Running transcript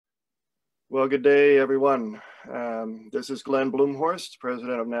Well, good day, everyone. This is Glenn Blumhorst,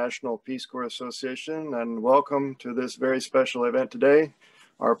 President of National Peace Corps Association, and welcome to this very special event today,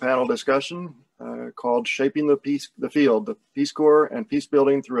 our panel discussion called Shaping the Field, the Peace Corps and Peace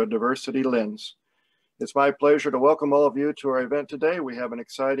Building Through a Diversity Lens. It's my pleasure to welcome all of you to our event today. We have an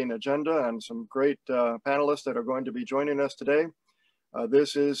exciting agenda and some great panelists that are going to be joining us today.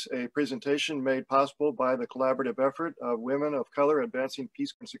 This is a presentation made possible by the collaborative effort of Women of Color Advancing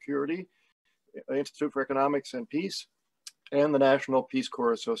Peace and Security, Institute for Economics and Peace, and the National Peace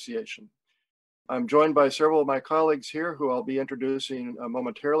Corps Association. I'm joined by several of my colleagues here who I'll be introducing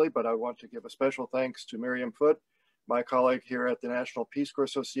momentarily, but I want to give a special thanks to Miriam Foote, my colleague here at the National Peace Corps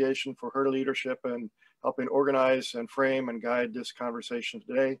Association, for her leadership in helping organize and frame and guide this conversation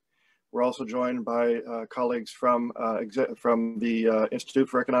today. We're also joined by colleagues from the Institute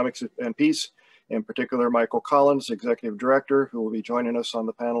for Economics and Peace, in particular Michael Collins, Executive Director, who will be joining us on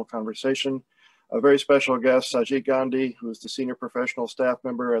the panel conversation. A very special guest, Sajit Gandhi, who is the Senior Professional Staff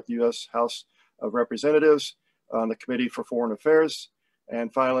Member at the U.S. House of Representatives on the Committee for Foreign Affairs.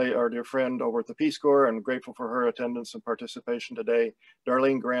 And finally, our dear friend over at the Peace Corps, and grateful for her attendance and participation today,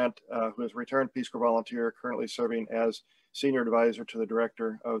 Darlene Grant, who is a returned Peace Corps volunteer, currently serving as Senior Advisor to the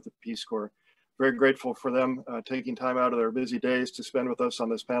Director of the Peace Corps. Very grateful for them taking time out of their busy days to spend with us on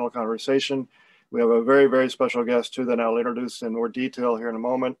this panel conversation. We have a very, very special guest too that I'll introduce in more detail here in a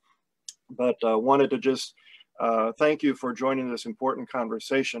moment. But wanted to just thank you for joining this important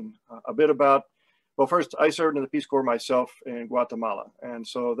conversation. A bit about, well, first, I served in the Peace Corps myself in Guatemala. And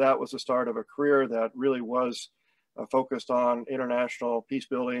so that was the start of a career that really was focused on international peace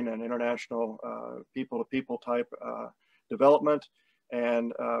building and international people-to-people type development.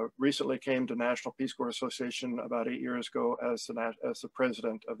 And recently came to National Peace Corps Association about 8 years ago as the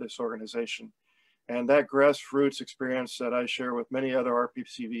president of this organization. And that grassroots experience that I share with many other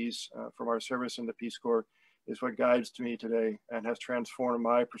RPCVs from our service in the Peace Corps is what guides me today and has transformed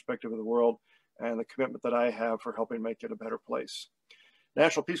my perspective of the world and the commitment that I have for helping make it a better place.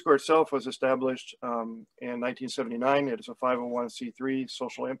 National Peace Corps itself was established in 1979. It is a 501c3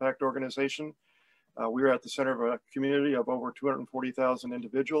 social impact organization. We are at the center of a community of over 240,000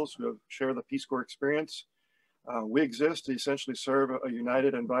 individuals who have shared the Peace Corps experience. We exist to essentially serve a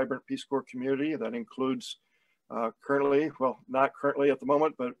united and vibrant Peace Corps community that includes currently, well, not currently at the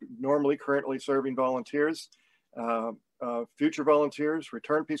moment, but normally currently serving volunteers, future volunteers,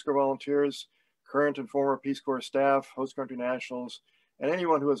 returned Peace Corps volunteers, current and former Peace Corps staff, host country nationals, and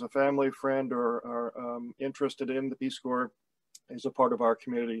anyone who has a family, friend, or interested in the Peace Corps is a part of our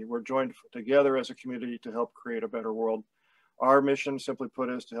community. We're joined together as a community to help create a better world. Our mission, simply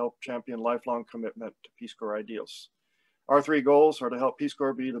put, is to help champion lifelong commitment to Peace Corps ideals. Our three goals are to help Peace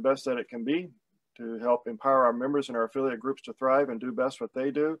Corps be the best that it can be, to help empower our members and our affiliate groups to thrive and do best what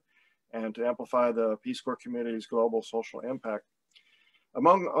they do, and to amplify the Peace Corps community's global social impact.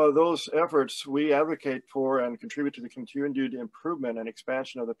 Among those efforts, we advocate for and contribute to the continued improvement and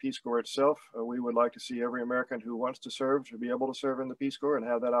expansion of the Peace Corps itself. We would like to see every American who wants to serve to be able to serve in the Peace Corps and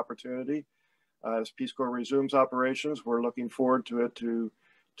have that opportunity. As Peace Corps resumes operations, we're looking forward to it to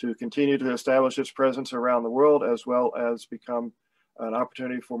continue to establish its presence around the world, as well as become an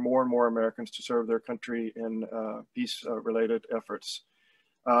opportunity for more and more Americans to serve their country in peace-related efforts.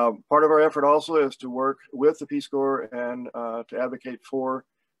 Part of our effort also is to work with the Peace Corps and to advocate for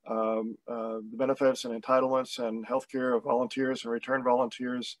the benefits and entitlements and healthcare of volunteers and returned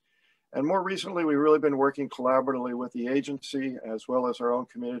volunteers. And more recently, we've really been working collaboratively with the agency as well as our own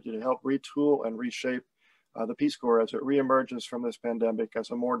community to help retool and reshape the Peace Corps as it reemerges from this pandemic as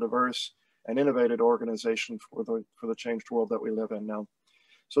a more diverse and innovative organization for the changed world that we live in now.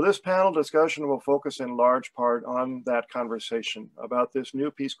 So this panel discussion will focus in large part on that conversation about this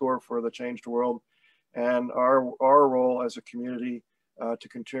new Peace Corps for the changed world and our role as a community to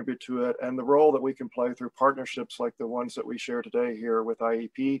contribute to it, and the role that we can play through partnerships like the ones that we share today here with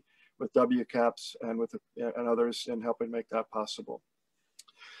IEP, with WCAPS, and and others in helping make that possible.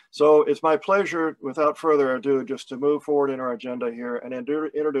 So it's my pleasure, without further ado, just to move forward in our agenda here and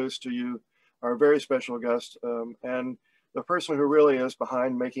introduce to you our very special guest and the person who really is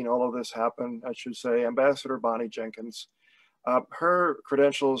behind making all of this happen, I should say, Ambassador Bonnie Jenkins. Her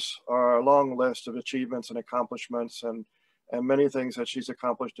credentials are a long list of achievements and accomplishments and many things that she's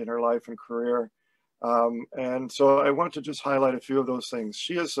accomplished in her life and career. And so I want to just highlight a few of those things.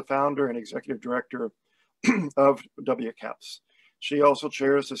 She is the founder and executive director of WCAPS. She also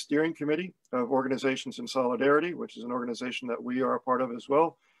chairs the steering committee of Organizations in Solidarity, which is an organization that we are a part of as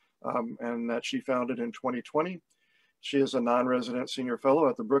well, and that she founded in 2020. She is a non-resident senior fellow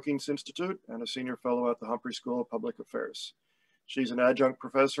at the Brookings Institute and a senior fellow at the Humphrey School of Public Affairs. She's an adjunct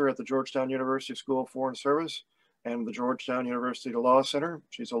professor at the Georgetown University School of Foreign Service and the Georgetown University Law Center.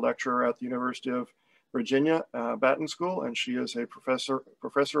 She's a lecturer at the University of Virginia, Batten School, and she is a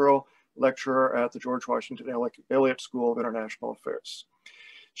professorial lecturer at the George Washington Elliott School of International Affairs.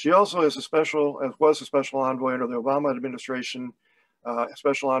 She also was a special envoy under the Obama administration,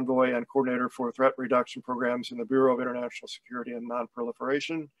 special envoy and coordinator for threat reduction programs in the Bureau of International Security and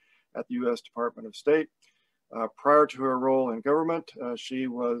Nonproliferation at the U.S. Department of State. Prior to her role in government, she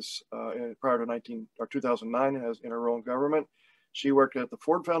was, prior to 2009, in her role in government, she worked at the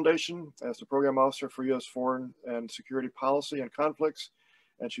Ford Foundation as the program officer for U.S. foreign and security policy and conflicts,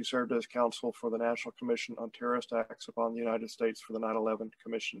 and she served as counsel for the National Commission on Terrorist Acts upon the United States for the 9/11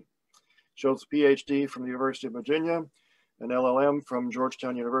 Commission. She holds a PhD from the University of Virginia, an LLM from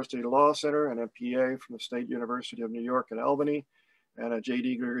Georgetown University Law Center, an MPA from the State University of New York at Albany, and a JD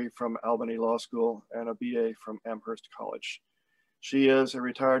degree from Albany Law School, and a BA from Amherst College. She is a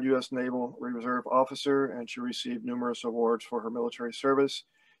retired U.S. Naval Reserve officer, and she received numerous awards for her military service.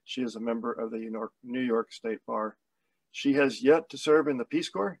 She is a member of the New York State Bar. She has yet to serve in the Peace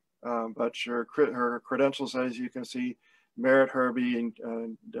Corps, but her credentials, as you can see, merit her being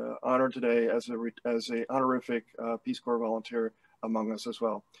honored today as a honorific Peace Corps volunteer among us as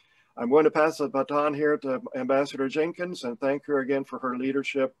well. I'm going to pass the baton here to Ambassador Jenkins and thank her again for her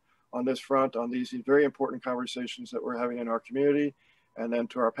leadership on this front, on these very important conversations that we're having in our community. And then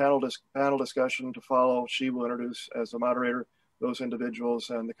to our panel discussion to follow, she will introduce as the moderator those individuals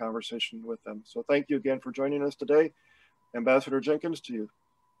and the conversation with them. So thank you again for joining us today. Ambassador Jenkins, to you.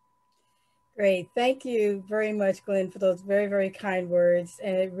 Great. Thank you very much, Glenn, for those very, very kind words.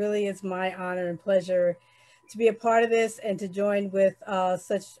 And it really is my honor and pleasure to be a part of this and to join with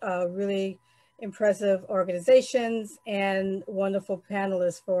such really impressive organizations and wonderful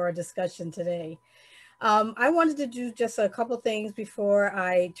panelists for our discussion today. I wanted to do just a couple things before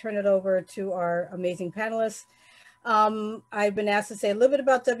I turn it over to our amazing panelists. I've been asked to say a little bit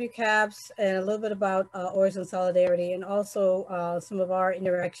about WCAPS and a little bit about Orgs and Solidarity, and also some of our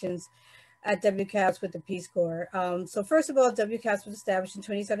interactions at WCAPS with the Peace Corps. So first of all, WCAPS was established in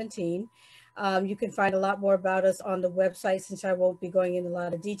 2017. You can find a lot more about us on the website, since I won't be going into a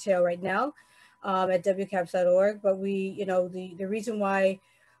lot of detail right now at wcaps.org. But the reason why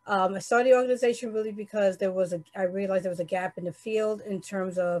I started the organization really because I realized there was a gap in the field in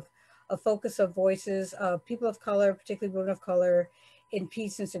terms of a focus of voices of people of color, particularly women of color, in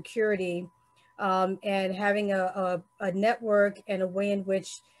peace and security, and having a network and a way in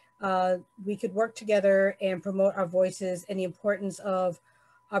which we could work together and promote our voices and the importance of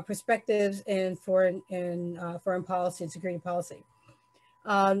our perspectives in foreign policy and security policy.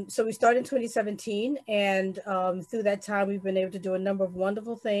 So we started in 2017, and through that time, we've been able to do a number of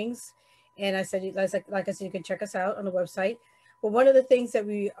wonderful things. And I said, like I said, you can check us out on the website. But one of the things that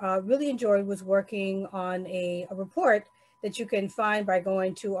we really enjoyed was working on a report that you can find by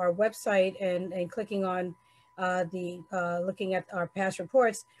going to our website and clicking on looking at our past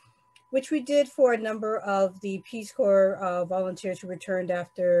reports, which we did for a number of the Peace Corps volunteers who returned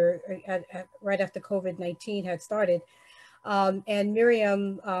right after COVID-19 had started. And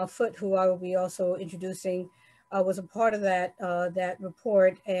Miriam Foote, who I will be also introducing, was a part of that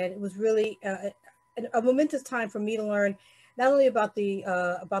report. And it was really a momentous time for me to learn not only about the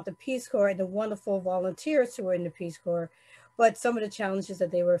Peace Corps and the wonderful volunteers who were in the Peace Corps, but some of the challenges that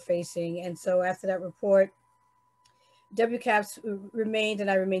they were facing. And so after that report, WCAPS remained,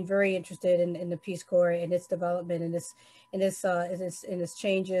 and I remained very interested in the Peace Corps and its development and its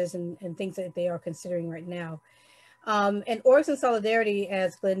changes and things that they are considering right now. And Orgs and Solidarity,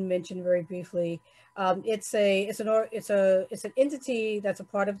 as Glenn mentioned very briefly, it's an entity that's a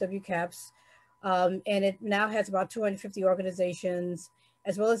part of WCAPS, and it now has about 250 organizations,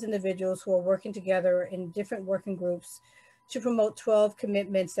 as well as individuals who are working together in different working groups to promote 12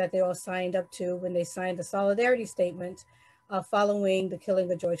 commitments that they all signed up to when they signed the Solidarity Statement following the killing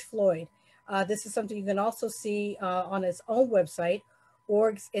of George Floyd. This is something you can also see on its own website,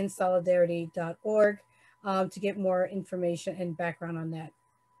 orgsinsolidarity.org, to get more information and background on that.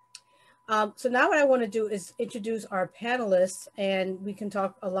 So now what I want to do is introduce our panelists, and we can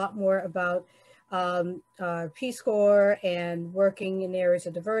talk a lot more about Peace Corps and working in areas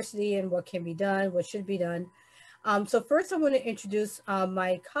of diversity and what can be done, what should be done. So first I want to introduce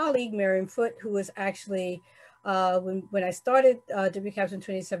my colleague, Miriam Foote, who was actually, when I started WCAPS in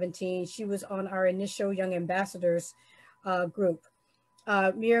 2017, she was on our initial Young Ambassadors group.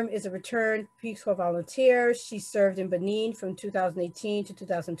 Miriam is a returned Peace Corps volunteer. She served in Benin from 2018 to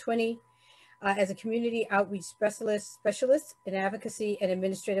 2020 as a community outreach specialist in advocacy and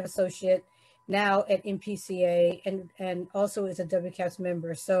administrative associate now at MPCA, and also is a WCAPS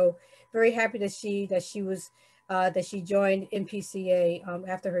member. So very happy that she joined MPCA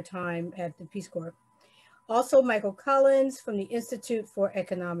after her time at the Peace Corps. Also, Michael Collins from the Institute for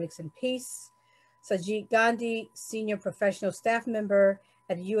Economics and Peace. Sajit Gandhi, Senior Professional Staff Member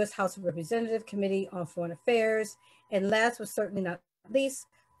at the U.S. House of Representatives Committee on Foreign Affairs. And last but certainly not least,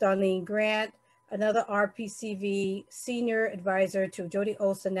 Darlene Grant, another RPCV Senior Advisor to Jody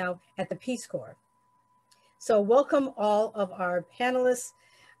Olson, now at the Peace Corps. So welcome all of our panelists.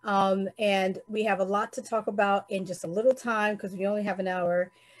 And we have a lot to talk about in just a little time because we only have an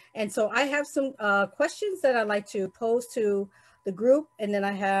hour. And so I have some questions that I'd like to pose to the group, and then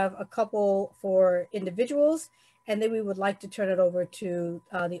I have a couple for individuals, and then we would like to turn it over to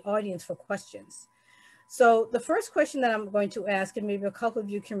the audience for questions. So the first question that I'm going to ask, and maybe a couple of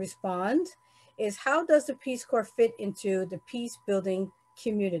you can respond, is how does the Peace Corps fit into the peace building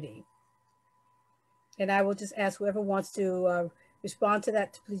community? And I will just ask whoever wants to respond to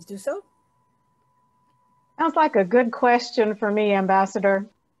that to please do so. Sounds like a good question for me, Ambassador.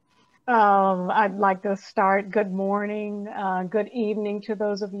 I'd like to start. Good morning, good evening to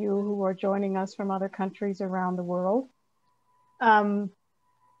those of you who are joining us from other countries around the world.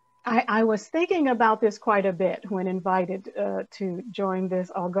 I was thinking about this quite a bit when invited to join this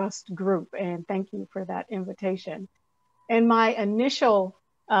august group, and thank you for that invitation. And my initial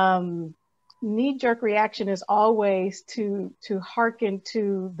knee-jerk reaction is always to hearken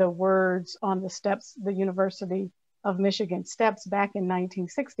to the words on the steps, the University of Michigan steps back in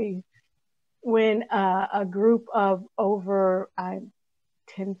 1960, when a group of over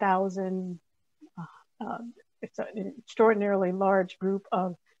 10,000, it's an extraordinarily large group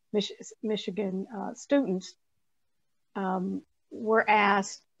of Michigan students were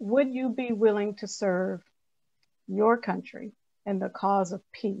asked, would you be willing to serve your country and the cause of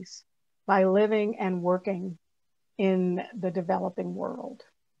peace by living and working in the developing world?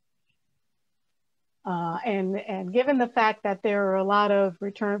 And given the fact that there are a lot of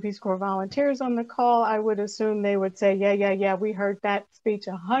return Peace Corps volunteers on the call, I would assume they would say, yeah, we heard that speech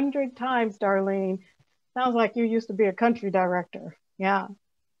 100 times, Darlene. Sounds like you used to be a country director. Yeah.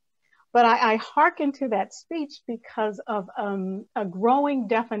 But I hearken to that speech because of a growing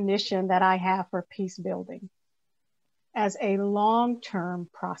definition that I have for peace building as a long-term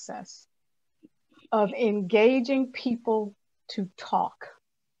process of engaging people to talk,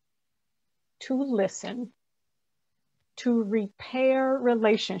 to listen, to repair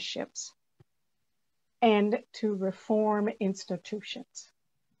relationships, and to reform institutions.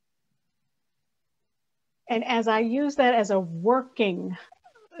 And as I use that as a working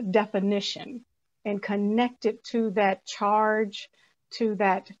definition and connect it to that charge, to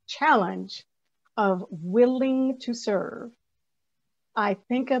that challenge of willing to serve, I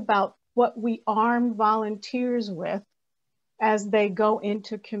think about what we arm volunteers with as they go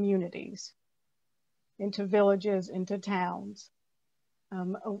into communities, into villages, into towns.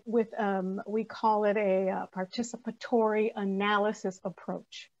 We call it a participatory analysis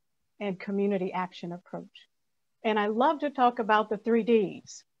approach and community action approach. And I love to talk about the 3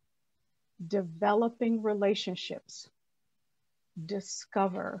 Ds: developing relationships,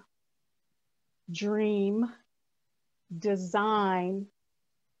 discover, dream, design,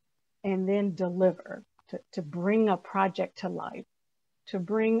 and then deliver, to bring a project to life, to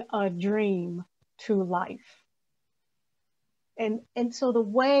bring a dream to life. And so the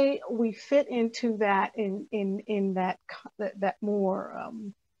way we fit into that in that more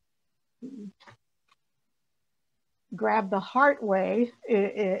grab the heart way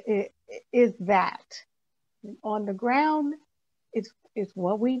is that on the ground it's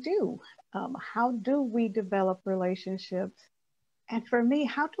what we do. How do we develop relationships? And for me,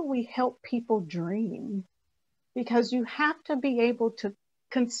 how do we help people dream? Because you have to be able to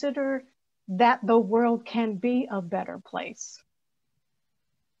consider that the world can be a better place,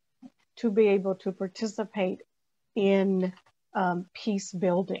 to be able to participate in peace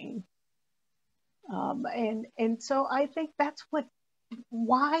building. And so I think that's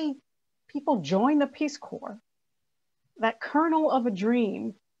why people join the Peace Corps, that kernel of a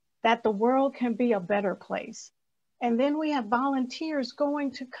dream that the world can be a better place. And then we have volunteers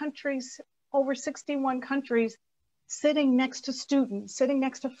going to countries, over 61 countries, sitting next to students, sitting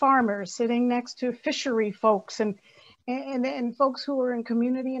next to farmers, sitting next to fishery folks and folks who are in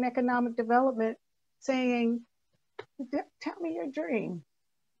community and economic development, saying, tell me your dream.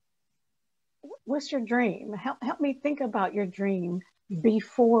 What's your dream? Help me think about your dream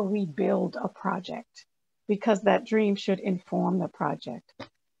before we build a project, because that dream should inform the project.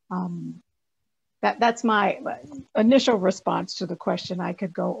 that's my initial response to the question. I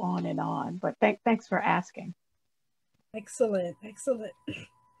could go on and on, but thanks for asking. Excellent, excellent.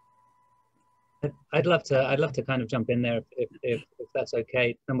 I'd love to kind of jump in there if that's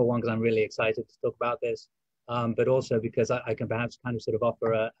okay. Number one, because I'm really excited to talk about this, but also because I can perhaps kind of sort of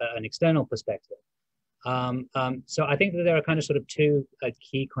offer an external perspective. So I think that there are kind of sort of two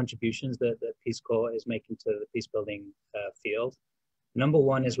key contributions that Peace Corps is making to the peace building field. Number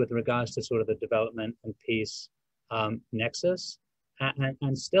one is with regards to sort of the development and peace nexus.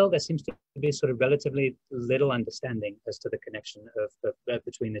 And still there seems to be sort of relatively little understanding as to the connection of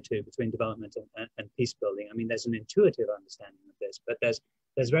between the two, between development and peace building. I mean, there's an intuitive understanding of this, but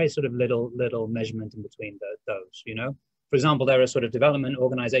there's very sort of little measurement in between those, you know? For example, there are sort of development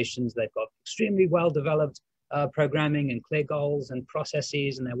organizations, they've got extremely well-developed programming and clear goals and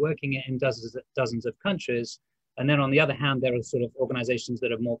processes, and they're working in dozens of countries. And then on the other hand, there are sort of organizations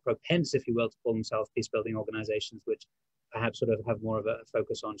that are more propense, if you will, to call themselves peace-building organizations, which perhaps sort of have more of a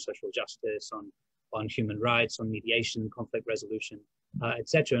focus on social justice, on human rights, on mediation, conflict resolution,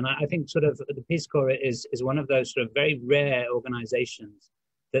 etc. And I think sort of the Peace Corps is one of those sort of very rare organizations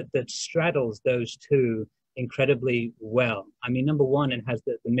that straddles those two incredibly well. I mean, number one, it has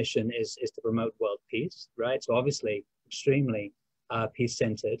the mission is to promote world peace, right? So obviously extremely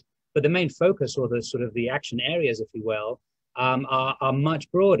peace-centered, but the main focus, or the sort of the action areas, if you will, are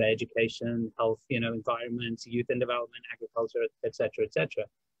much broader: education, health, you know, environment, youth and development, agriculture, etc., etc.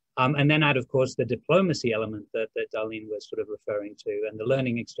 And then add, of course, the diplomacy element that Darlene was sort of referring to, and the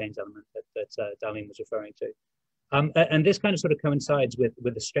learning exchange element that Darlene was referring to. And this kind of sort of coincides with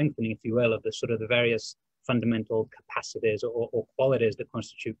the strengthening, if you will, of the sort of the various fundamental capacities or qualities that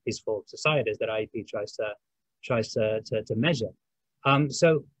constitute peaceful societies that IEP tries to measure.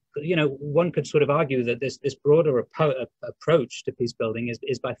 So, you know, one could sort of argue that this broader approach to peace building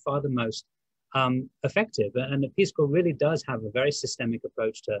is by far the most effective, and the Peace Corps really does have a very systemic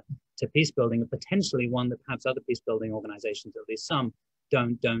approach to peace building, and potentially one that perhaps other peace building organizations, at least some,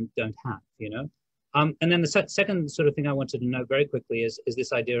 don't have, you know. And then the second sort of thing I wanted to note very quickly is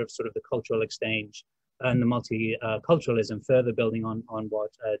this idea of sort of the cultural exchange and the multiculturalism, further building on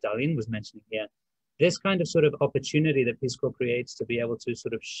what Darlene was mentioning here. This kind of sort of opportunity that Peace Corps creates to be able to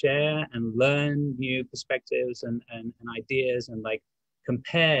sort of share and learn new perspectives and ideas, and like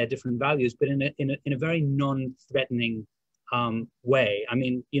compare different values, but in a very non-threatening way. I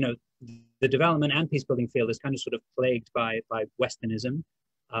mean, you know, the development and peace building field is kind of sort of plagued by Westernism,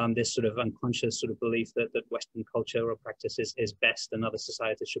 this sort of unconscious sort of belief that Western culture or practice is best, and other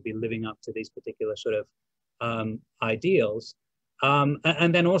societies should be living up to these particular sort of ideals.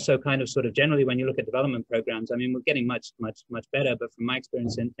 And then also kind of sort of generally, when you look at development programs, I mean, we're getting much better, but from my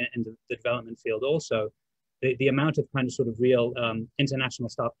experience in the development field also, the amount of kind of sort of real international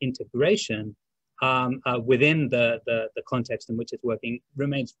staff integration within the context in which it's working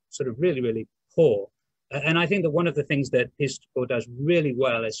remains sort of really poor. And I think that one of the things that Peace Corps does really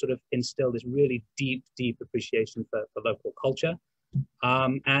well is sort of instill this really deep appreciation for local culture.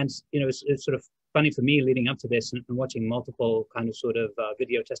 And, you know, it's sort of funny for me leading up to this and watching multiple kind of sort of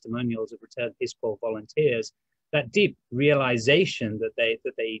video testimonials of returned Peace Corps volunteers, that deep realization that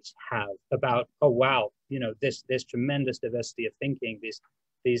they each have about, oh wow, you know, there's tremendous diversity of thinking,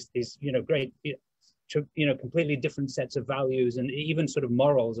 these you know, great, you know, completely different sets of values, and even sort of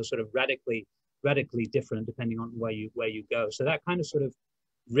morals are sort of radically different depending on where you go. So that kind of sort of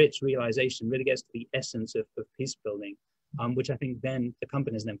rich realization really gets to the essence of peace building, which I think then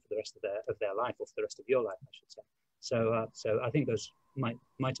accompanies them for the rest of their life, or for the rest of your life, I should say. So I think those my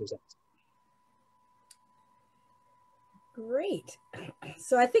 2 cents. Great.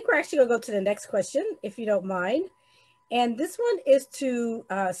 So I think we're actually gonna go to the next question, if you don't mind. And this one is to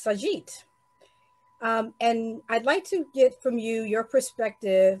Sajit. And I'd like to get from you your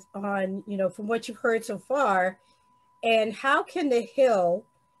perspective on, you know, from what you've heard so far, and how can the Hill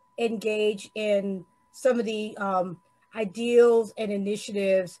engage in some of the ideals and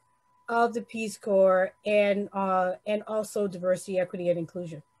initiatives of the Peace Corps, and also diversity, equity, and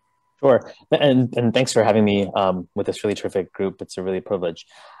inclusion. Sure, and thanks for having me with this really terrific group. It's a really privilege.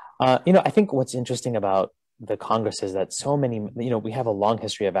 You know, I think what's interesting about the Congress is that so many, you know, we have a long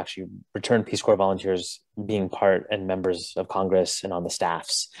history of actually returned Peace Corps volunteers being part and members of Congress and on the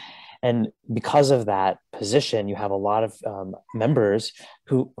staffs. And because of that position, you have a lot of members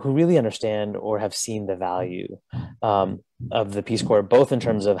who really understand or have seen the value of the Peace Corps, both in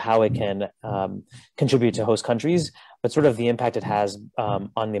terms of how it can contribute to host countries, but sort of the impact it has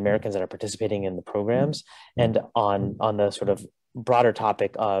on the Americans that are participating in the programs, and on the sort of broader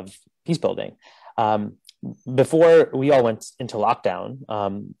topic of peace building. Before we all went into lockdown,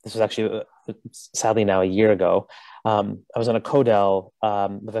 this was actually sadly now a year ago. I was on a CODEL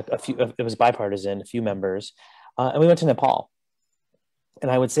with a few, it was bipartisan, a few members, and we went to Nepal. And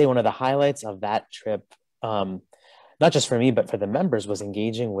I would say one of the highlights of that trip, not just for me, but for the members, was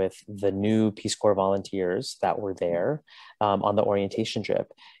engaging with the new Peace Corps volunteers that were there on the orientation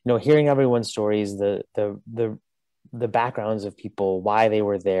trip. You know, hearing everyone's stories, the backgrounds of people, why they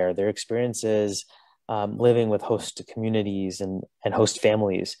were there, their experiences, living with host communities and host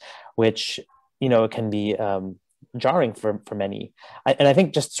families, which, you know, can be jarring for many. And I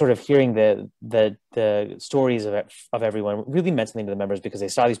think just sort of hearing the stories of everyone really meant something to the members, because they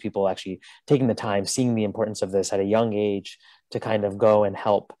saw these people actually taking the time, seeing the importance of this at a young age to kind of go and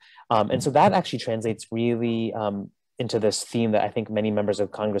help. And so that actually translates really into this theme that I think many members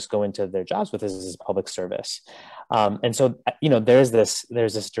of Congress go into their jobs with, is public service. And so, you know, there's this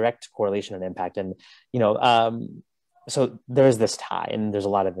direct correlation and impact. And, you know, so there's this tie, and there's a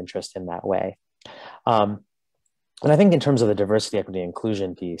lot of interest in that way. And I think in terms of the diversity, equity,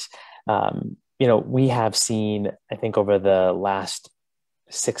 inclusion piece, you know, we have seen, I think over the last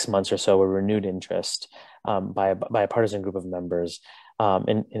 6 months or so, a renewed interest by a partisan group of members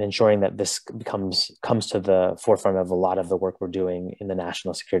in ensuring that this comes to the forefront of a lot of the work we're doing in the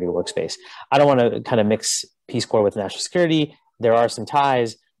national security workspace. I don't want to kind of mix Peace Corps with national security. There are some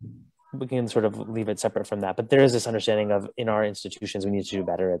ties. We can sort of leave it separate from that. But there is this understanding of, in our institutions, we need to do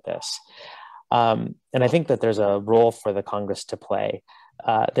better at this. And I think that there's a role for the Congress to play.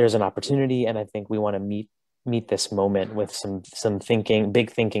 There's an opportunity, and I think we want to meet this moment with some thinking,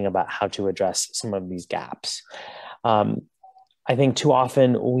 big thinking about how to address some of these gaps. I think too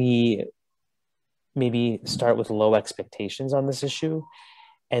often we maybe start with low expectations on this issue.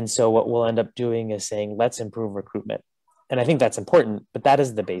 And so what we'll end up doing is saying, let's improve recruitment. And I think that's important, but that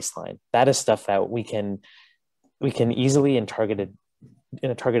is the baseline. That is stuff that we can easily in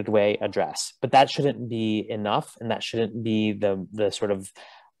a targeted way address, but that shouldn't be enough. And that shouldn't be the sort of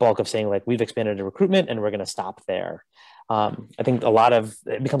bulk of saying, like, we've expanded the recruitment and we're going to stop there. I think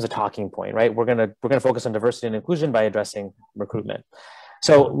it becomes a talking point, right? We're going to focus on diversity and inclusion by addressing recruitment.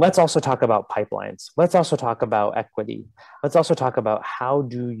 So let's also talk about pipelines. Let's also talk about equity. Let's also talk about, how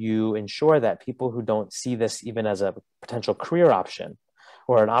do you ensure that people who don't see this even as a potential career option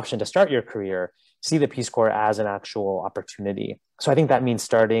or an option to start your career see the Peace Corps as an actual opportunity. So I think that means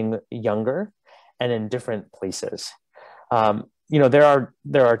starting younger and in different places. You know, there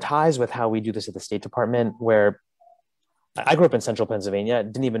are ties with how we do this at the State Department, where I grew up in central Pennsylvania,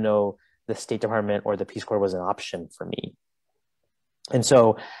 didn't even know the State Department or the Peace Corps was an option for me. And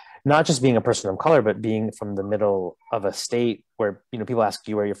so not just being a person of color, but being from the middle of a state where, you know, people ask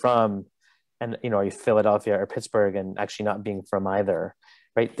you where you're from, and, you know, are you Philadelphia or Pittsburgh, and actually not being from either,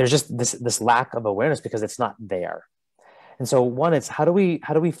 right? There's just this lack of awareness because it's not there. And so one, it's how do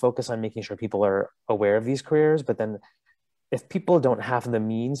we focus on making sure people are aware of these careers? But then if people don't have the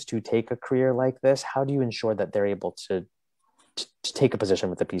means to take a career like this, how do you ensure that they're able to take a position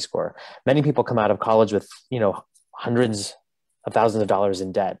with the Peace Corps? Many people come out of college with, you know, hundreds of thousands of dollars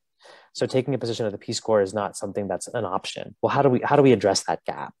in debt. So taking a position at the Peace Corps is not something that's an option. Well, how do we address that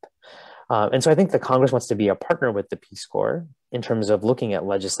gap? And so I think the Congress wants to be a partner with the Peace Corps in terms of looking at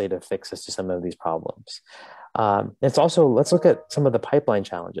legislative fixes to some of these problems. It's also, let's look at some of the pipeline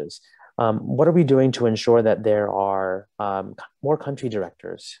challenges. What are we doing to ensure that there are more country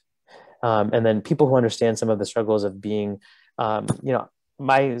directors? And then people who understand some of the struggles of being, you know,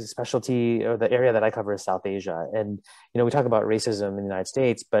 my specialty, or the area that I cover, is South Asia. And, you know, we talk about racism in the United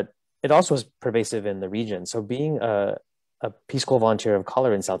States, but it also is pervasive in the region. So being a Peace Corps volunteer of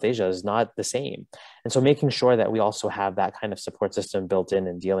color in South Asia is not the same. And so making sure that we also have that kind of support system built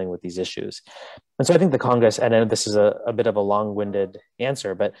in dealing with these issues. And so I think the Congress, and I know this is a bit of a long-winded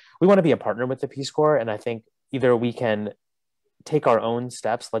answer, but we want to be a partner with the Peace Corps. And I think either we can take our own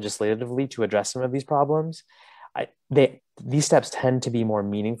steps legislatively to address some of these problems. These steps tend to be more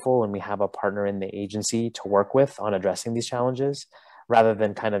meaningful when we have a partner in the agency to work with on addressing these challenges, rather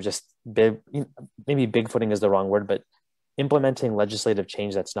than kind of just maybe bigfooting is the wrong word, but implementing legislative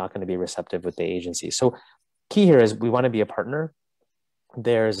change that's not going to be receptive with the agency. So key here is we want to be a partner.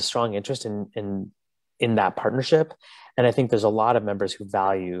 There's a strong interest in that partnership. And I think there's a lot of members who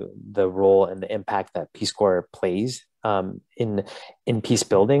value the role and the impact that Peace Corps plays in peace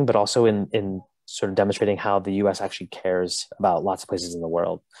building, but also in sort of demonstrating how the U.S. actually cares about lots of places in the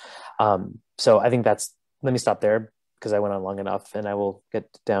world. So I think let me stop there because I went on long enough, and I will get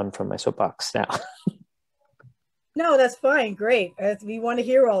down from my soapbox now. No, that's fine. Great. We want to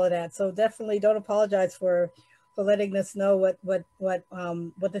hear all of that. So definitely don't apologize for letting us know what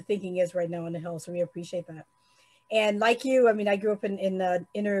the thinking is right now on the Hill. So we appreciate that. And like you, I mean, I grew up in the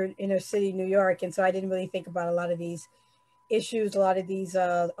inner city New York, and so I didn't really think about a lot of these issues, a lot of these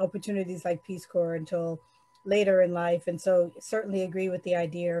opportunities like Peace Corps until later in life. And so certainly agree with the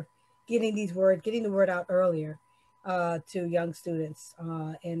idea of getting the word out earlier to young students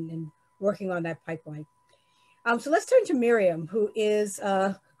and working on that pipeline. So let's turn to Miriam,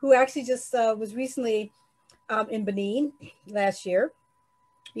 who actually just was recently in Benin last year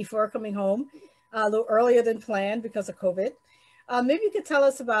before coming home a little earlier than planned because of COVID. Maybe you could tell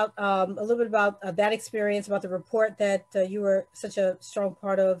us about a little bit about that experience, about the report that you were such a strong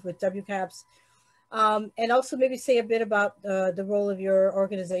part of with WCAPS, and also maybe say a bit about the role of your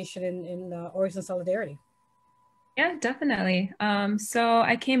organization in Origins Solidarity. Yeah, definitely. So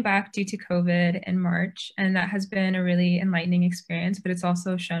I came back due to COVID in March, and that has been a really enlightening experience, but it's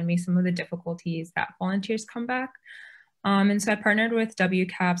also shown me some of the difficulties that volunteers come back. And so I partnered with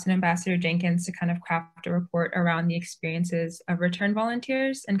WCAPS and Ambassador Jenkins to kind of craft a report around the experiences of return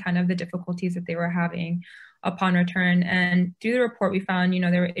volunteers and kind of the difficulties that they were having upon return. And through the report, we found,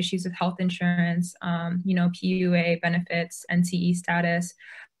 there were issues with health insurance, PUA benefits, NCE status.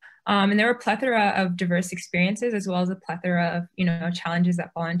 And there were a plethora of diverse experiences, as well as a plethora of, challenges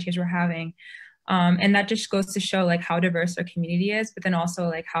that volunteers were having. And that just goes to show like how diverse our community is, but then also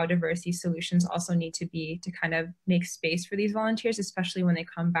like how diverse these solutions also need to be to kind of make space for these volunteers, especially when they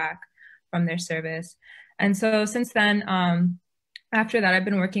come back from their service. And so since then, after that, I've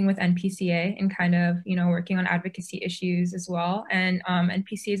been working with NPCA and kind of, working on advocacy issues as well. And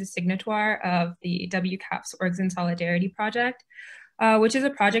NPCA is a signatory of the WCAPS Origins Solidarity Project, which is a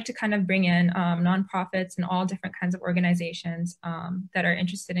project to kind of bring in nonprofits and all different kinds of organizations that are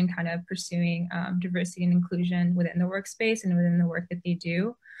interested in kind of pursuing diversity and inclusion within the workspace and within the work that they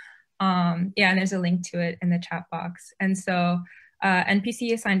do. And there's a link to it in the chat box. And so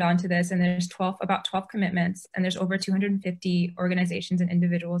NPCA signed on to this, and there's about 12 commitments, and there's over 250 organizations and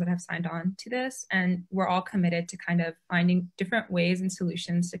individuals that have signed on to this. And we're all committed to kind of finding different ways and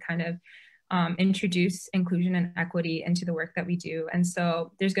solutions to kind of introduce inclusion and equity into the work that we do. And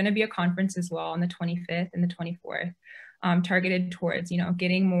so there's going to be a conference as well on the 25th and the 24th, targeted towards,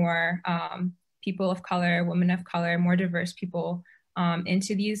 getting more people of color, women of color, more diverse people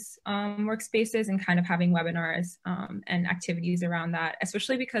into these workspaces, and kind of having webinars and activities around that,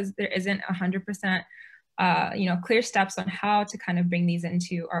 especially because there isn't 100% clear steps on how to kind of bring these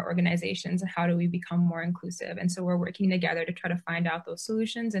into our organizations and how do we become more inclusive. And so we're working together to try to find out those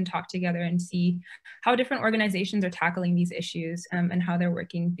solutions and talk together and see how different organizations are tackling these issues and how they're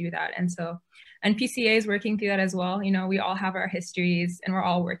working through that. And so NPCA is working through that as well. We all have our histories, and we're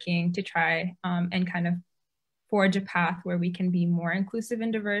all working to try and kind of forge a path where we can be more inclusive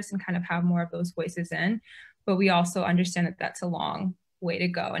and diverse and kind of have more of those voices in. But we also understand that that's a long way to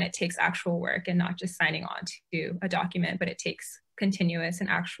go, and it takes actual work and not just signing on to a document, but it takes continuous and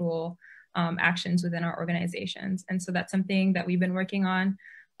actual actions within our organizations. And so that's something that we've been working on,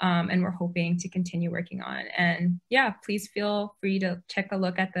 and we're hoping to continue working on. And yeah, please feel free to take a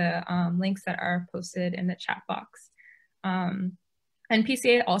look at the links that are posted in the chat box.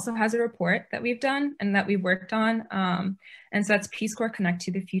 NPCA also has a report that we've done and that we've worked on. And so that's Peace Corps Connect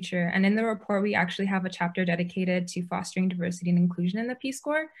to the Future. And in the report, we actually have a chapter dedicated to fostering diversity and inclusion in the Peace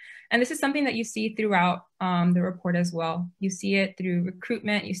Corps. And this is something that you see throughout the report as well. You see it through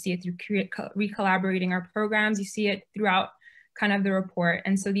recruitment, you see it through recollaborating our programs, you see it throughout kind of the report.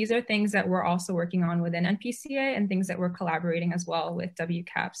 And so these are things that we're also working on within NPCA, and things that we're collaborating as well with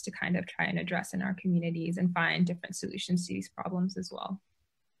WCAPS to kind of try and address in our communities and find different solutions to these problems as well.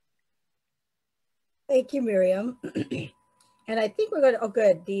 Thank you, Miriam. And I think we're going to, oh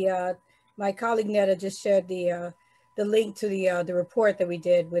good, my colleague Netta just shared the link to the report that we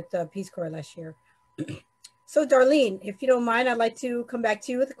did with Peace Corps last year. So Darlene, if you don't mind, I'd like to come back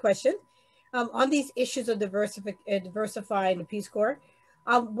to you with a question. On these issues of diversifying the Peace Corps,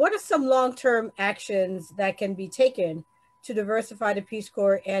 what are some long-term actions that can be taken to diversify the Peace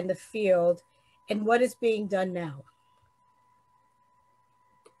Corps and the field, and what is being done now?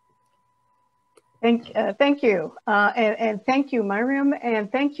 Thank you. And thank you, Miriam,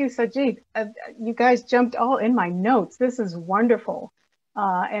 and thank you, Sajit. You guys jumped all in my notes. This is wonderful.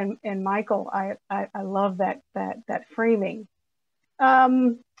 And Michael, I love that framing.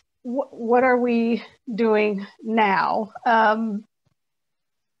 What are we doing now?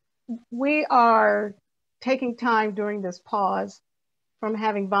 We are taking time during this pause from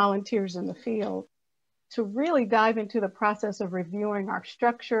having volunteers in the field to really dive into the process of reviewing our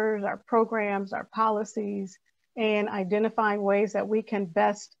structures, our programs, our policies, and identifying ways that we can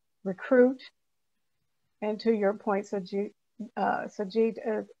best recruit. And to your point, Sajit,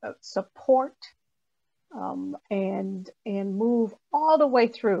 support and move all the way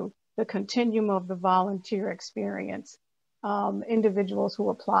through the continuum of the volunteer experience, individuals who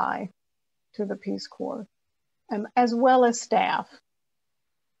apply to the Peace Corps, as well as staff,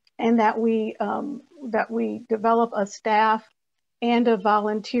 and that we develop a staff and a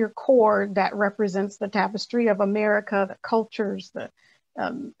volunteer corps that represents the tapestry of America, the cultures, the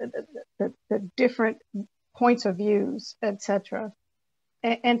different points of views, etc.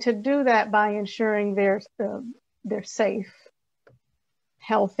 And to do that by ensuring they're safe,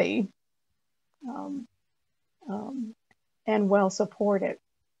 healthy, and well supported.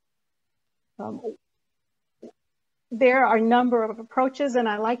 There are a number of approaches, and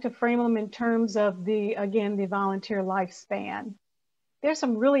I like to frame them in terms of the volunteer lifespan. There's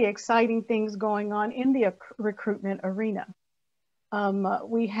some really exciting things going on in the recruitment arena.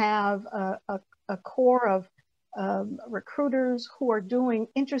 We have a core of recruiters who are doing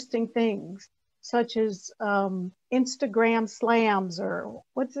interesting things, such as Instagram slams, or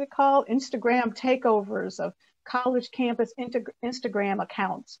what's it called? Instagram takeovers of college campus Instagram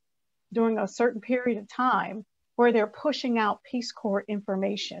accounts during a certain period of time, where they're pushing out Peace Corps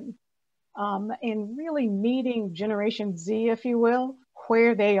information and really meeting Generation Z, if you will,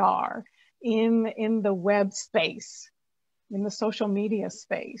 where they are in the web space, in the social media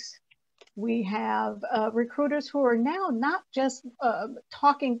space. We have recruiters who are now not just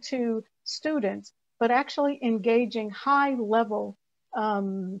talking to students, but actually engaging high-level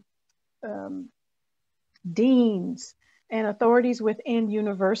deans and authorities within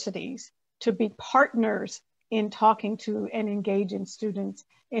universities to be partners in talking to and engaging students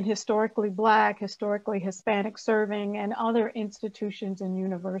in historically Black, historically Hispanic serving, and other institutions and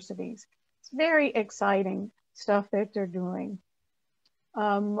universities. It's very exciting stuff that they're doing.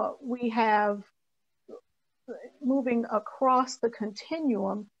 We have, moving across the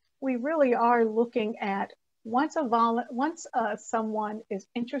continuum, we really are looking at once someone is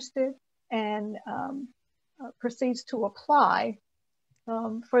interested and proceeds to apply,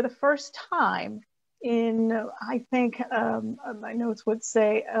 for the first time in, I think my notes would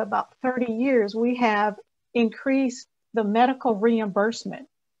say about 30 years, we have increased the medical reimbursement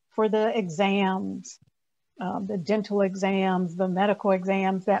for the exams, the dental exams, the medical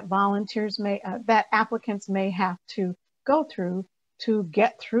exams that that applicants may have to go through to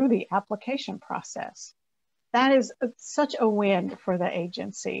get through the application process. That is such a win for the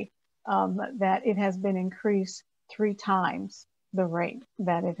agency, that it has been increased 3 times the rate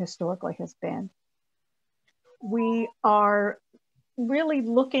that it historically has been. We are really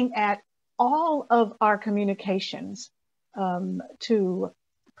looking at all of our communications to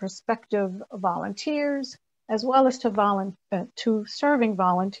prospective volunteers, as well as to serving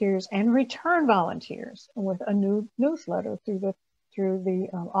volunteers and return volunteers, with a new newsletter through the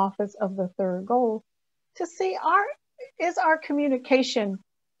Office of the Third Goal, to see is our communication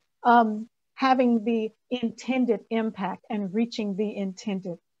having the intended impact and reaching the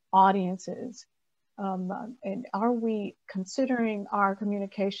intended audiences. And are we considering our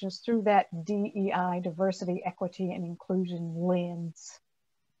communications through that DEI, diversity, equity, and inclusion lens,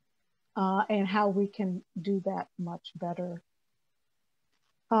 and how we can do that much better.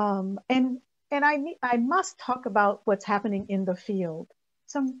 And I must talk about what's happening in the field.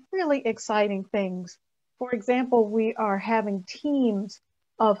 Some really exciting things. For example, we are having teams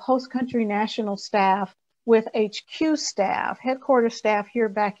of host country national staff with HQ staff, headquarters staff here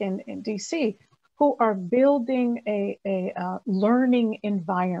back in DC, who are building a learning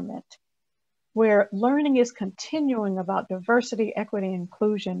environment where learning is continuing about diversity, equity,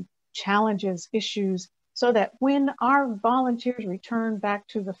 inclusion, challenges, issues, so that when our volunteers return back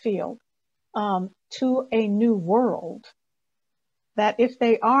to the field, to a new world, that if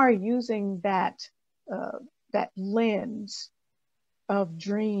they are using that lens of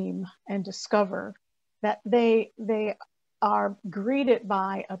dream and discover, that they are greeted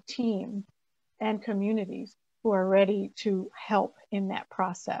by a team and communities who are ready to help in that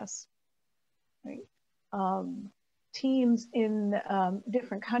process. Right? Teams in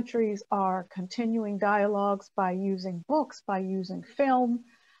different countries are continuing dialogues by using books, by using film,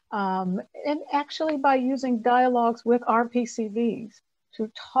 and actually by using dialogues with RPCVs to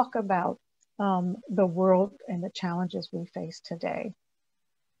talk about the world and the challenges we face today.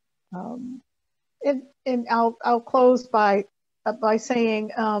 And I'll close by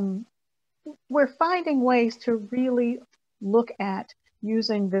saying, we're finding ways to really look at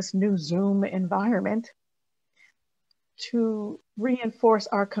using this new Zoom environment to reinforce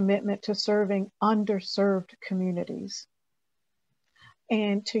our commitment to serving underserved communities,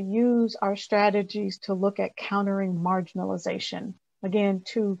 and to use our strategies to look at countering marginalization again,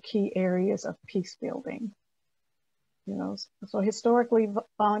 two key areas of peace building. You know, so historically,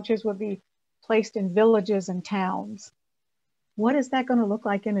 volunteers would be placed in villages and towns. What is that going to look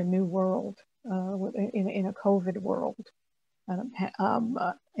like in a new world, in a COVID world?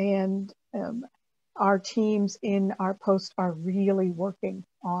 Our teams in our post are really working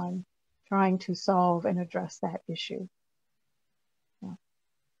on trying to solve and address that issue. Yeah.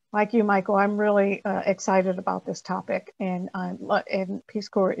 Like you, Michael, I'm really excited about this topic, and Peace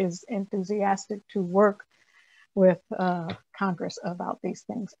Corps is enthusiastic to work with Congress about these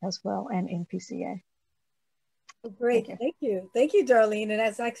things as well, and NPCA. Great, thank you. Thank you, Darlene. And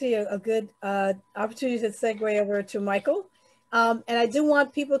that's actually a good opportunity to segue over to Michael. And I do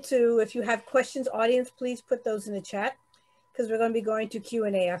want people to, if you have questions, audience, please put those in the chat, because we're going to be going to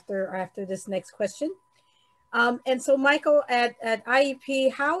Q&A after this next question. And so Michael, at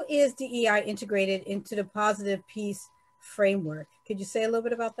IEP, how is DEI integrated into the positive peace framework? Could you say a little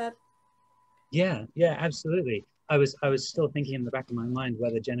bit about that? Yeah, absolutely. I was still thinking in the back of my mind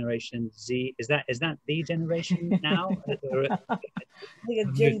whether Generation Z is that the generation now?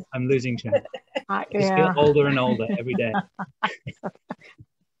 I'm losing track. I just feel older and older every day.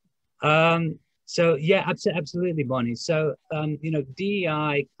 So yeah, absolutely, Bonnie. So you know,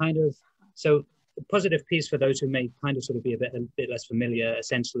 DEI so positive peace, for those who may kind of sort of be a bit less familiar,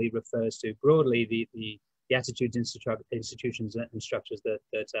 essentially refers to broadly the attitudes, institutions, and structures that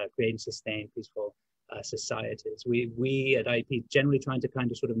create and sustain peaceful societies. We at IEP generally trying to kind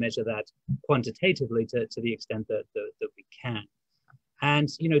of sort of measure that quantitatively to the extent that we can. And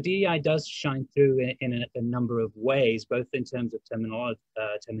you know, DEI does shine through in a number of ways, both in terms of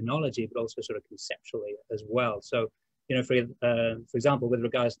terminology, but also sort of conceptually as well. So, you know, for example, with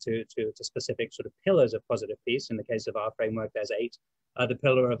regards to specific sort of pillars of positive peace, in the case of our framework, there's 8. The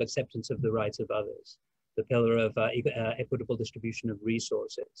pillar of acceptance of the rights of others, the pillar of equitable distribution of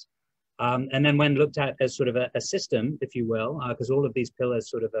resources. And then when looked at as sort of a system, if you will, because all of these pillars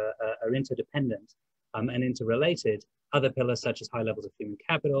sort of are interdependent and interrelated, other pillars such as high levels of human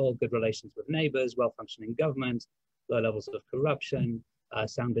capital, good relations with neighbors, well-functioning government, low levels of corruption,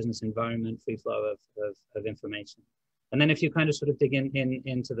 sound business environment, free flow of information. And then if you kind of sort of dig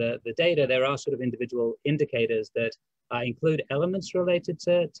into the data, there are sort of individual indicators that include elements related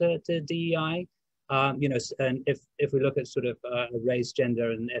to DEI. You know, and if we look at sort of race,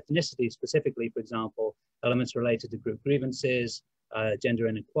 gender, and ethnicity specifically, for example, elements related to group grievances, gender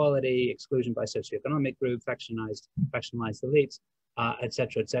inequality, exclusion by socioeconomic group, factionalized elites, et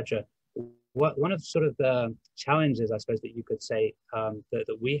cetera, one of sort of the challenges, I suppose, that you could say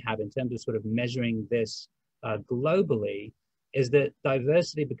that we have in terms of sort of measuring this globally is that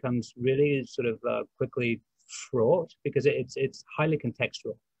diversity becomes really sort of quickly fraught because it's highly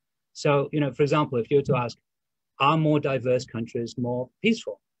contextual. So, you know, for example, if you were to ask, are more diverse countries more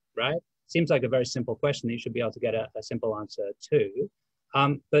peaceful, right? Seems like a very simple question that you should be able to get a simple answer to.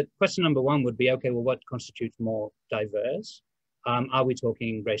 But question number 1 would be, okay, well, what constitutes more diverse? Are we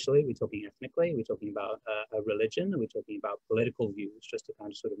talking racially? Are we talking ethnically? Are we talking about a religion? Are we talking about political views? Just to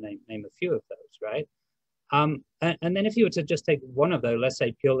kind of sort of name a few of those, right? And then if you were to just take one of those, let's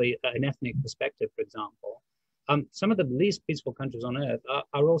say purely an ethnic perspective, for example, some of the least peaceful countries on earth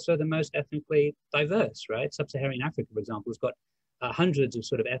are also the most ethnically diverse, right? Sub-Saharan Africa, for example, has got hundreds of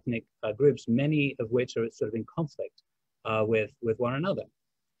sort of ethnic groups, many of which are sort of in conflict with one another.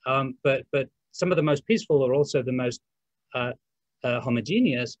 But some of the most peaceful are also the most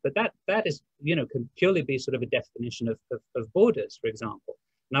homogeneous, but that is, you know, can purely be sort of a definition of borders, for example.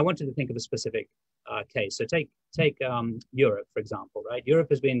 And I wanted to think of a specific case. So take Europe, for example, right? Europe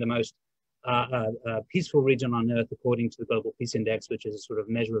has been the most peaceful region on earth according to the Global Peace Index, which is a sort of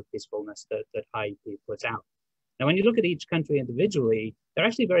measure of peacefulness that IEP puts out. Now, when you look at each country individually, they're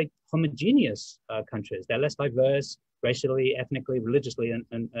actually very homogeneous countries. They're less diverse racially, ethnically, religiously,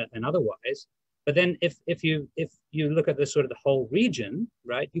 and otherwise. But then if you look at the sort of the whole region,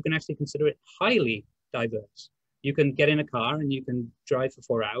 right, you can actually consider it highly diverse. You can get in a car and you can drive for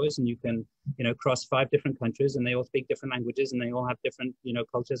 4 hours and you can, you know, cross 5 different countries and they all speak different languages and they all have different, you know,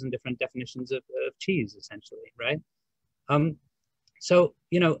 cultures and different definitions of cheese, essentially, right? So,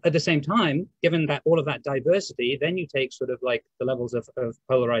 you know, at the same time, given that all of that diversity, then you take sort of like the levels of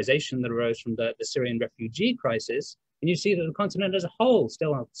polarization that arose from the Syrian refugee crisis, and you see that the continent as a whole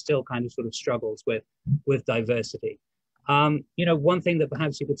still kind of sort of struggles with diversity. You know, one thing that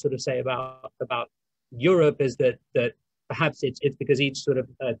perhaps you could sort of say about Europe is that perhaps it's because each sort of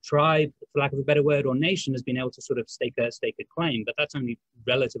tribe, for lack of a better word, or nation has been able to sort of stake a claim, but that's only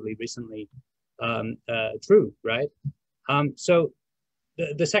relatively recently true, right? So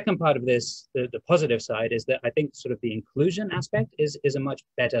the second part of this, the positive side, is that I think sort of the inclusion aspect is a much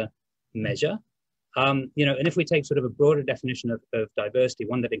better measure. You know, and if we take sort of a broader definition of diversity,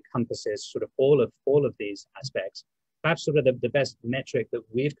 one that encompasses sort of all of these aspects, perhaps sort of the best metric that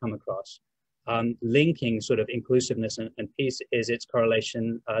we've come across linking sort of inclusiveness and peace is its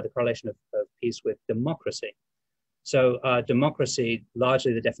correlation, the correlation of peace with democracy. So democracy,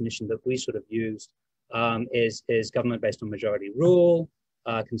 largely the definition that we sort of used, is government based on majority rule,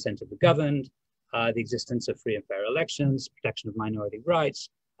 consent of the governed, the existence of free and fair elections, protection of minority rights,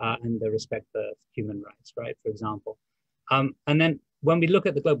 and the respect for human rights, right, for example. And then when we look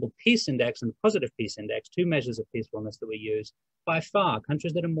at the Global Peace Index and the Positive Peace Index, two measures of peacefulness that we use, by far,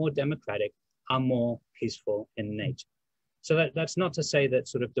 countries that are more democratic are more peaceful in nature. So that's not to say that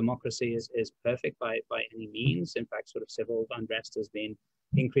sort of democracy is perfect by any means. In fact, sort of civil unrest has been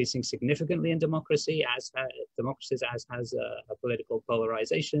increasing significantly in democracies, as has a political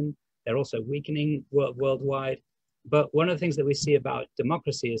polarization. They're also weakening worldwide. But one of the things that we see about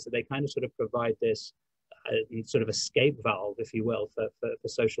democracy is that they kind of sort of provide this sort of escape valve, if you will, for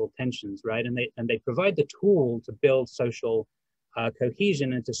social tensions, right? And they provide the tool to build social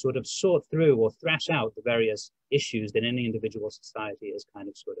cohesion and to sort of sort through or thrash out the various issues that any individual society is kind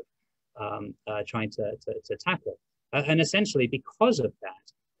of sort of trying to tackle. And essentially, because of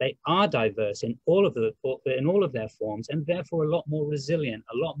that, they are diverse in all of their forms, and therefore a lot more resilient,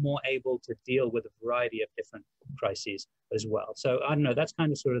 a lot more able to deal with a variety of different crises as well. So I don't know, that's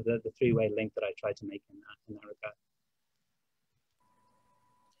kind of sort of the three-way link that I try to make in that regard.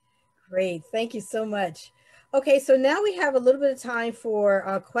 Great, thank you so much. Okay, so now we have a little bit of time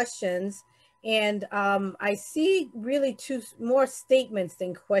for questions, and I see really two more statements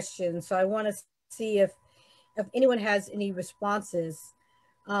than questions. So I want to see if anyone has any responses.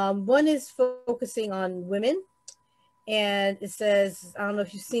 One is focusing on women, and it says, I don't know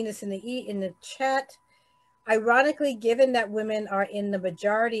if you've seen this in the chat. Ironically, given that women are in the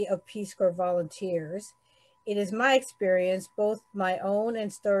majority of Peace Corps volunteers, it is my experience, both my own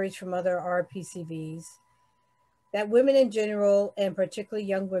and stories from other RPCVs, that women in general, and particularly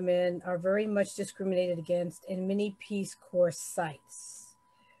young women, are very much discriminated against in many Peace Corps sites.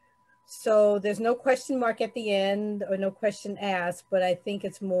 So there's no question mark at the end or no question asked, but I think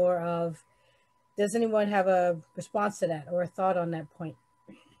it's more of, does anyone have a response to that or a thought on that point?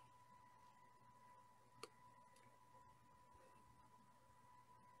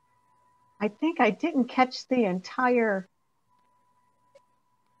 I think I didn't catch the entire.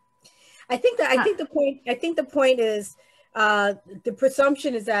 I think the point is the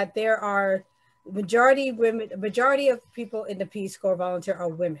presumption is that there are majority of people in the Peace Corps volunteer are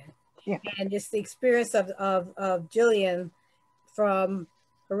women. Yeah. And just the experience of Jillian from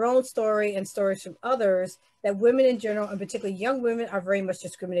her own story and stories from others, that women in general, and particularly young women, are very much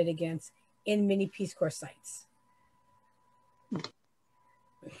discriminated against in many Peace Corps sites.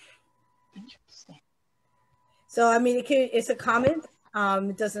 Interesting. So, I mean, it's a comment.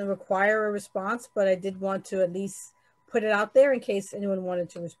 It doesn't require a response, but I did want to at least put it out there in case anyone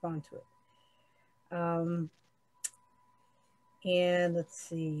wanted to respond to it. And let's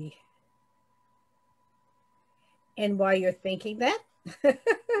see. And while you're thinking that,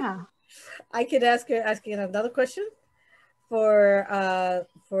 Yeah. I could ask you another question for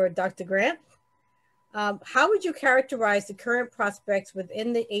Dr. Grant. How would you characterize the current prospects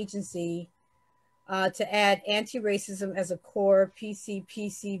within the agency to add anti-racism as a core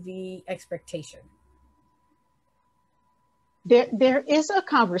PCV expectation? There is a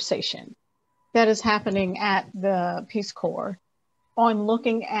conversation that is happening at the Peace Corps on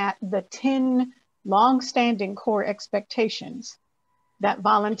looking at the 10 long-standing core expectations that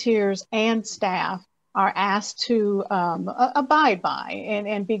volunteers and staff are asked to abide by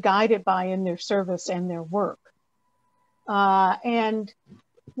and be guided by in their service and their work. And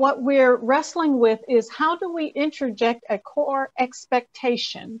what we're wrestling with is, how do we interject a core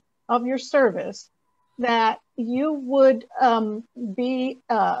expectation of your service that you would do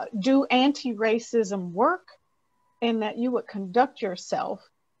anti-racism work, and that you would conduct yourself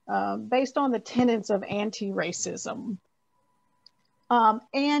based on the tenets of anti-racism,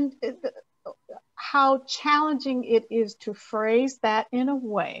 and how challenging it is to phrase that in a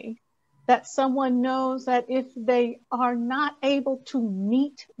way that someone knows that if they are not able to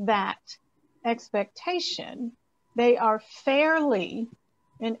meet that expectation, they are fairly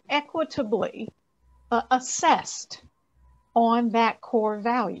and equitably assessed on that core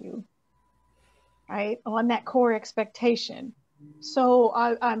value, right? On that core expectation. So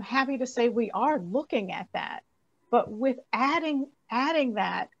I'm happy to say we are looking at that, but with adding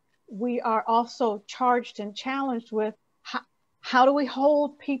that, we are also charged and challenged with how do we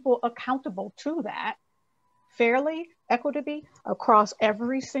hold people accountable to that fairly, equitably, across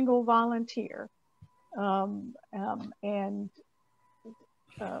every single volunteer?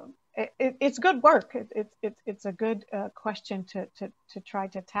 It's good work. It's a good question to try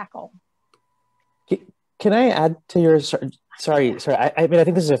to tackle. Can I add to your, sorry. I mean, I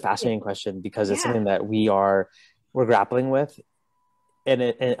think this is a fascinating question because it's something that we're grappling with.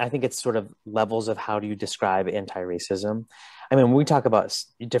 And I think it's sort of levels of how do you describe anti-racism. I mean, when we talk about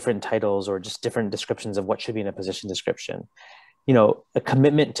different titles or just different descriptions of what should be in a position description, you know, a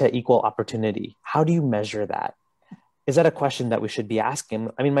commitment to equal opportunity, how do you measure that? Is that a question that we should be asking?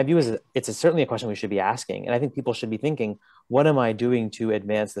 I mean, my view is it's certainly a question we should be asking. And I think people should be thinking, what am I doing to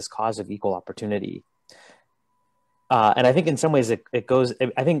advance this cause of equal opportunity? And I think in some ways it goes,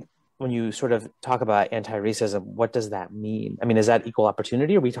 I think when you sort of talk about anti-racism, what does that mean? I mean, is that equal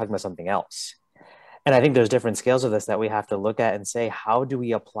opportunity or are we talking about something else? And I think there's different scales of this that we have to look at and say, how do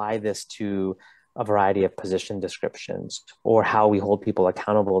we apply this to a variety of position descriptions, or how we hold people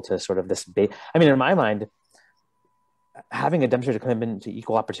accountable to sort of this I mean, in my mind, having a demonstrated commitment to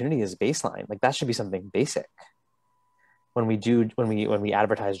equal opportunity is baseline. Like that should be something basic. When we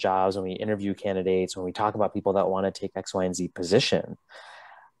advertise jobs, when we interview candidates, when we talk about people that want to take X, Y, and Z position.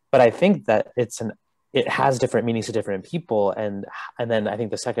 But I think that it has different meanings to different people. And then I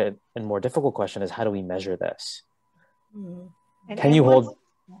think the second and more difficult question is, how do we measure this? Go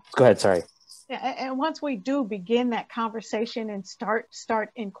ahead, sorry. Yeah, and once we do begin that conversation and start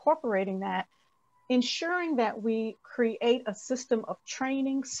incorporating that, ensuring that we create a system of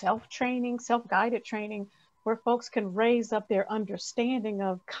training, self-training, self-guided training, where folks can raise up their understanding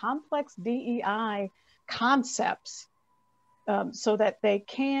of complex DEI concepts, so that they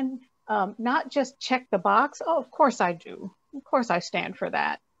can not just check the box, oh, of course I do, of course I stand for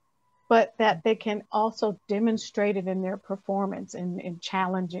that, but that they can also demonstrate it in their performance in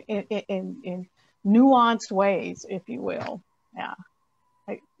challenging, in nuanced ways, if you will. Yeah.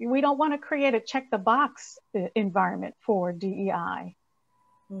 We don't want to create a check the box environment for DEI.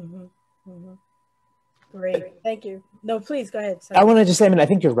 Mm-hmm. Mm-hmm. Great, thank you. No, please go ahead. Sorry. I want to just say, I mean, I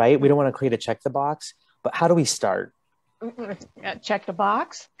think you're right. We don't want to create a check the box, but how do we start? Check the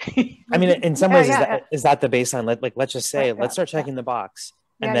box. I mean, in some ways, is that the baseline? Let's just say, let's start checking the box,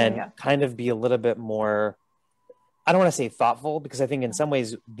 and then kind of be a little bit more, I don't want to say thoughtful, because I think in some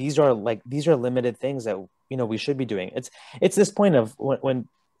ways these are limited things that, you know, we should be doing. It's this point of when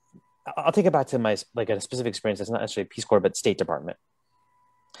I'll take it back to my, like, a specific experience that's not necessarily Peace Corps, but State Department.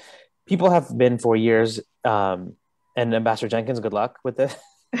 People have been for years, and Ambassador Jenkins, good luck with this.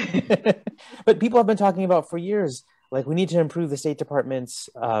 But people have been talking about for years, like, we need to improve the State Department's,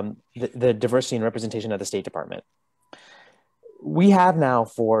 the diversity and representation of the State Department. We have now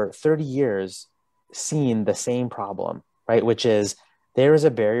for 30 years seen the same problem, right? Which is there is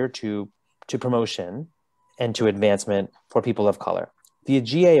a barrier to promotion and to advancement for people of color. The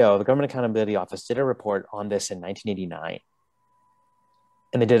GAO, the Government Accountability Office, did a report on this in 1989.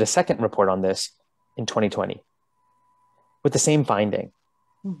 And they did a second report on this in 2020 with the same finding,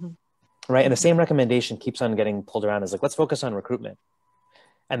 right? And the same recommendation keeps on getting pulled around as, like, let's focus on recruitment.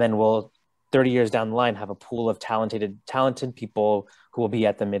 And then we'll, 30 years down the line, have a pool of talented people who will be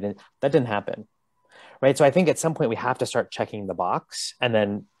at the mid. That didn't happen, right? So I think at some point we have to start checking the box, and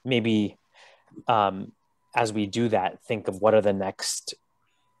then maybe as we do that, think of what are the next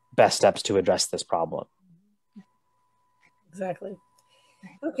best steps to address this problem. Exactly.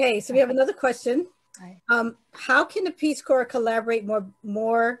 Okay, so we have another question. How can the Peace Corps collaborate more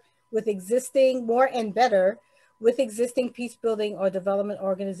and better with existing peace building or development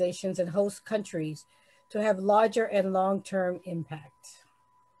organizations and host countries to have larger and long-term impact?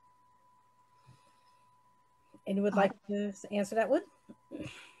 Anyone would like to answer that one?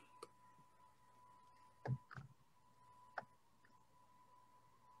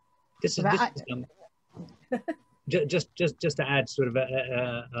 Just to add sort of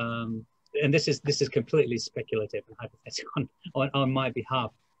and this is completely speculative and hypothetical on my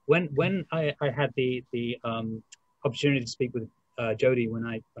behalf. When I had the opportunity to speak with Jody when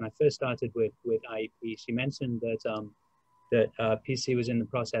I first started with IEP, she mentioned that PC was in the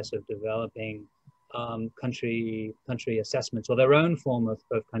process of developing country assessments, or their own form of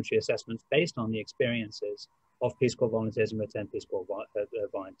country assessments based on the experiences of Peace Corps volunteers and returned Peace Corps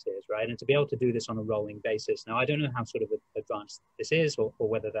volunteers, right? And to be able to do this on a rolling basis. Now, I don't know how sort of advanced this is, or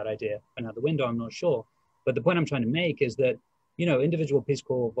whether that idea went out the window, I'm not sure. But the point I'm trying to make is that, you know, individual Peace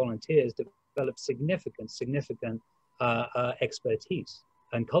Corps volunteers develop significant expertise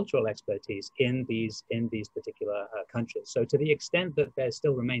and cultural expertise in these particular countries. So to the extent that there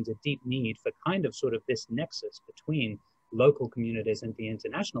still remains a deep need for kind of sort of this nexus between local communities and the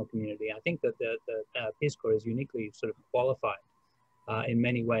international community, I think that the Peace Corps is uniquely sort of qualified in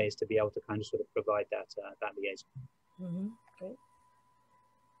many ways to be able to kind of sort of provide that liaison. Mm-hmm. Great.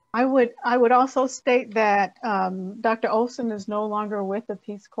 I would also state that Dr. Olson is no longer with the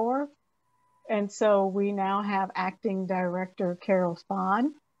Peace Corps. And so we now have acting director Carol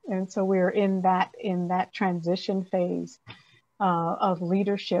Spahn. And so we're in that transition phase of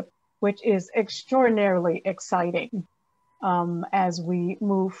leadership, which is extraordinarily exciting as we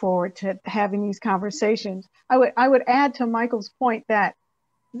move forward to having these conversations. I would add to Michael's point that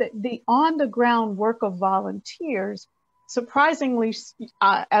the on the ground work of volunteers, surprisingly,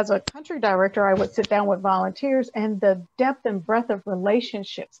 as a country director, I would sit down with volunteers, and the depth and breadth of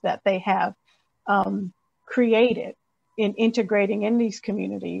relationships that they have created in integrating in these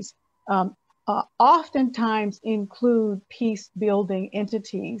communities oftentimes include peace building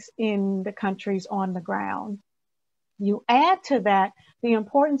entities in the countries on the ground. You add to that the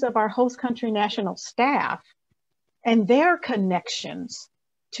importance of our host country national staff and their connections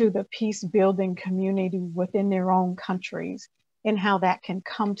to the peace building community within their own countries, and how that can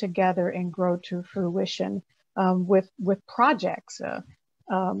come together and grow to fruition with projects.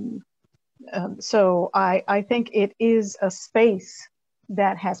 So I think it is a space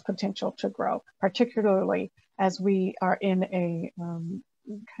that has potential to grow, particularly as we are in a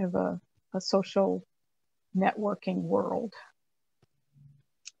kind of a social networking world.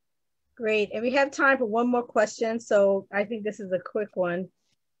 Great, and we have time for one more question, so I think this is a quick one.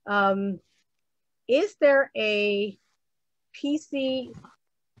 Is there a Peace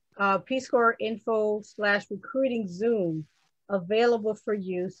Corps info / recruiting Zoom available for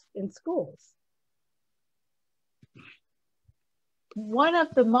use in schools? One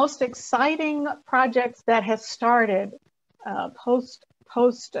of the most exciting projects that has started post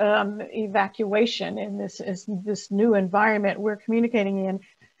evacuation in this new environment we're communicating in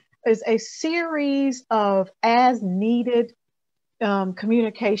is a series of as needed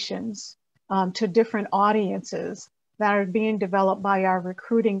communications to different audiences that are being developed by our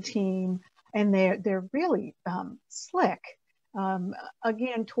recruiting team, and they're really slick.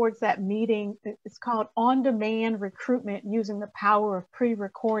 Again, towards that meeting, it's called on-demand recruitment using the power of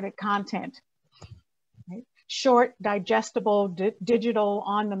pre-recorded content. Right? Short, digestible, digital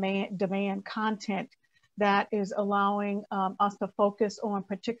on-demand content that is allowing us to focus on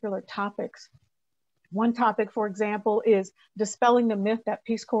particular topics. One topic, for example, is dispelling the myth that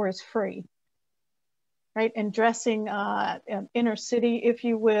Peace Corps is free, right? And addressing inner city, if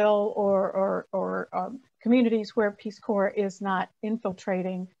you will, or communities where Peace Corps is not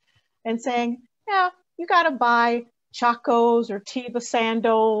infiltrating, and saying, yeah, you got to buy chacos or Teva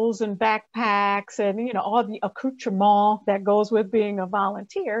sandals and backpacks and all the accoutrement that goes with being a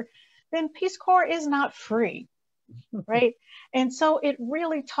volunteer, then Peace Corps is not free, right? And so it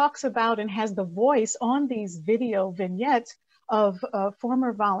really talks about and has the voice on these video vignettes of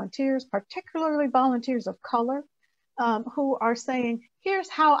former volunteers, particularly volunteers of color, who are saying, here's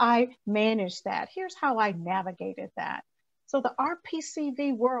how I managed that. Here's how I navigated that. So the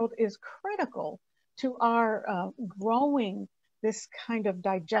RPCV world is critical to our growing this kind of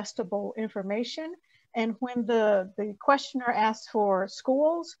digestible information. And when the questioner asks for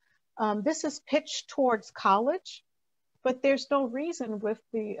schools, this is pitched towards college, but there's no reason with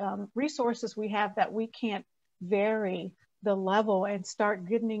the resources we have that we can't vary the level and start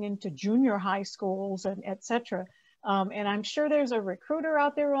getting into junior high schools and et cetera. And I'm sure there's a recruiter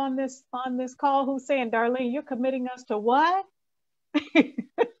out there on this call who's saying, Darlene, you're committing us to what?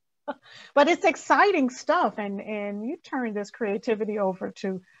 But it's exciting stuff. And you turn this creativity over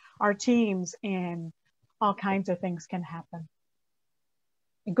to our teams and all kinds of things can happen.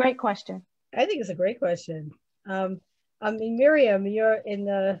 Great question. I think it's a great question. I mean, Miriam, you're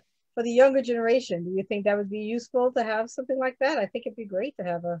for the younger generation, do you think that would be useful to have something like that? I think it'd be great to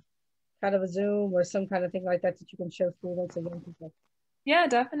have a kind of a Zoom or some kind of thing like that you can show students and young people. Yeah,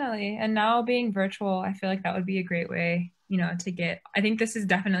 definitely. And now being virtual, I feel like that would be a great way, to get, I think this is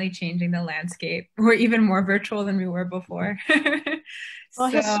definitely changing the landscape. We're even more virtual than we were before.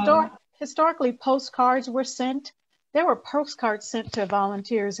 Well, historically, postcards were sent. There were postcards sent to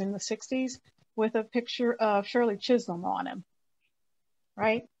volunteers in the 60s with a picture of Shirley Chisholm on them,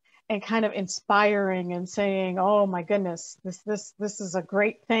 right? And kind of inspiring and saying, oh my goodness, this is a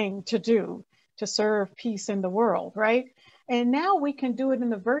great thing to do, to serve peace in the world, right? And now we can do it in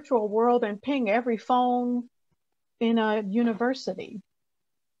the virtual world and ping every phone in a university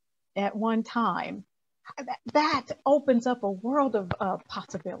at one time. That opens up a world of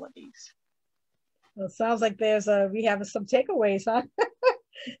possibilities. Well, it sounds like we have some takeaways, huh?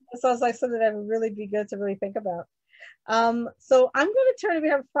 It sounds like something that would really be good to really think about. So I'm going to turn it, we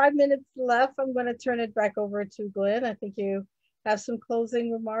have 5 minutes left. I'm going to turn it back over to Glenn. I think you have some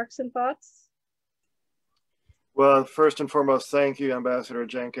closing remarks and thoughts. Well, first and foremost, thank you, Ambassador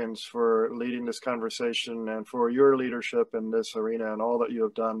Jenkins, for leading this conversation and for your leadership in this arena and all that you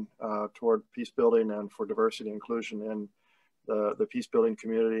have done toward peace building and for diversity and inclusion in the peace building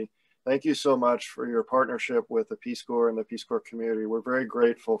community. Thank you so much for your partnership with the Peace Corps and the Peace Corps community. We're very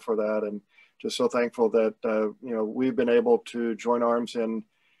grateful for that, and just so thankful that we've been able to join arms in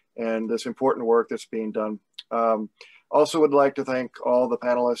this important work that's being done. Also would like to thank all the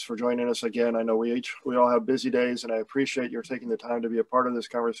panelists for joining us again. I know we all have busy days, and I appreciate your taking the time to be a part of this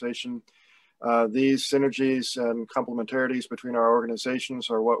conversation. These synergies and complementarities between our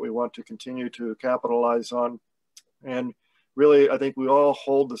organizations are what we want to continue to capitalize on. And really, I think we all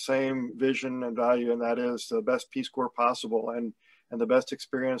hold the same vision and value, and that is the best Peace Corps possible and the best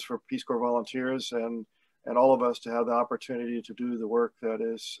experience for Peace Corps volunteers and all of us to have the opportunity to do the work that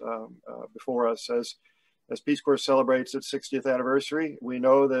is before us. As Peace Corps celebrates its 60th anniversary, we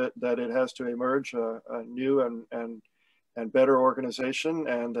know that it has to emerge a new and better organization,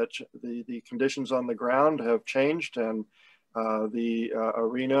 and that the conditions on the ground have changed, and the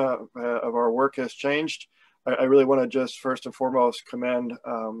arena of our work has changed. I really want to just first and foremost commend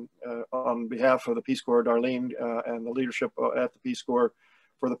on behalf of the Peace Corps, Darlene and the leadership at the Peace Corps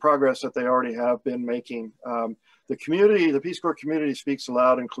for the progress that they already have been making. The community, the Peace Corps community speaks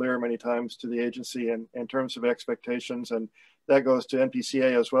loud and clear many times to the agency in terms of expectations, and that goes to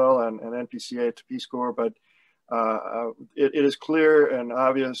NPCA as well and NPCA to Peace Corps. But it is clear and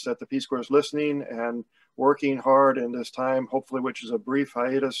obvious that the Peace Corps is listening and working hard in this time, hopefully, which is a brief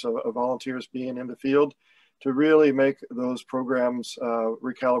hiatus of volunteers being in the field, to really make those programs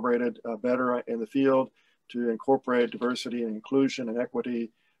recalibrated better in the field, to incorporate diversity and inclusion and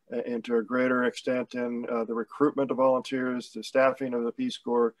equity into a greater extent in the recruitment of volunteers, the staffing of the Peace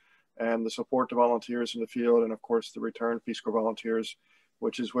Corps, and the support to volunteers in the field, and of course the return Peace Corps volunteers,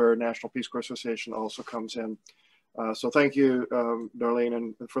 which is where National Peace Corps Association also comes in. So thank you, Darlene,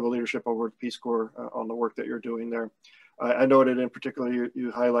 and for the leadership over at Peace Corps on the work that you're doing there. I noted in particular,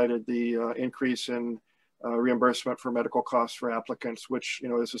 you highlighted the increase in reimbursement for medical costs for applicants, which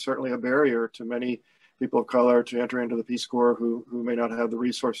is certainly a barrier to many people of color to enter into the Peace Corps who may not have the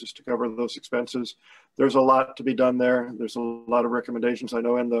resources to cover those expenses. There's a lot to be done there. There's a lot of recommendations. I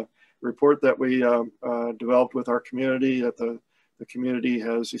know in the report that we developed with our community that the community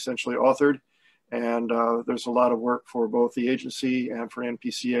has essentially authored, and there's a lot of work for both the agency and for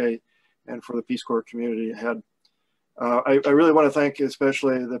NPCA and for the Peace Corps community ahead. I really want to thank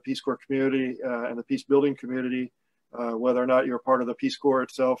especially the Peace Corps community and the peace building community, whether or not you're part of the Peace Corps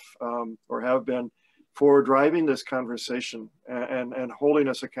itself or have been, for driving this conversation and holding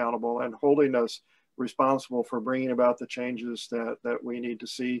us accountable and holding us responsible for bringing about the changes that we need to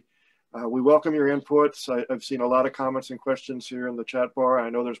see. We welcome your inputs. I've seen a lot of comments and questions here in the chat bar. I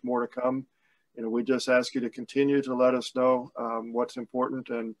know there's more to come. We just ask you to continue to let us know what's important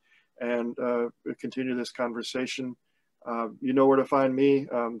and continue this conversation. You know where to find me,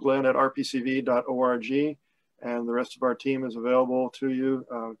 Glenn at rpcv.org, and the rest of our team is available to you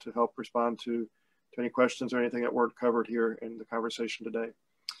to help respond to any questions or anything that weren't covered here in the conversation today.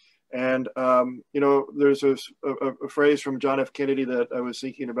 And, there's a phrase from John F. Kennedy that I was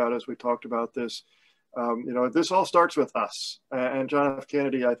thinking about as we talked about this. This all starts with us. And John F.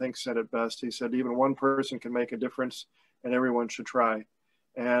 Kennedy, I think, said it best. He said, even one person can make a difference and everyone should try.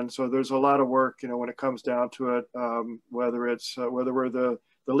 And so there's a lot of work, when it comes down to it, whether we're the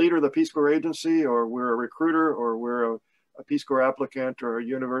leader of the Peace Corps agency, or we're a recruiter, or we're a Peace Corps applicant or a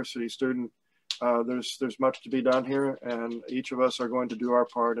university student. There's much to be done here, and each of us are going to do our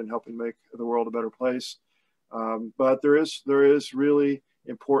part in helping make the world a better place. But there is really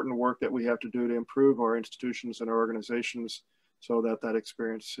important work that we have to do to improve our institutions and our organizations so that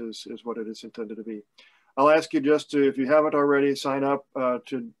experience is what it is intended to be. I'll ask you just to, if you haven't already, sign up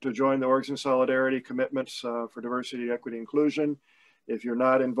to join the Orgs in Solidarity commitments for diversity, equity, inclusion. If you're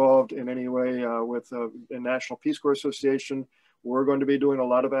not involved in any way with the National Peace Corps Association, we're going to be doing a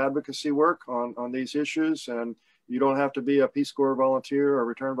lot of advocacy work on these issues, and you don't have to be a Peace Corps volunteer or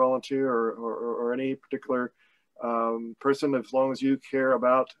return volunteer or any particular person, as long as you care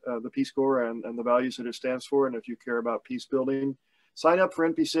about the Peace Corps and the values that it stands for, and if you care about peace building. Sign up for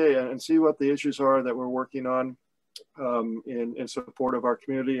NPCA and see what the issues are that we're working on in support of our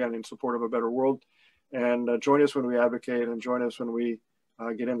community and in support of a better world. And join us when we advocate, and join us when we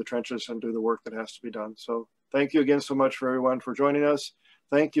get in the trenches and do the work that has to be done. So thank you again so much for everyone for joining us.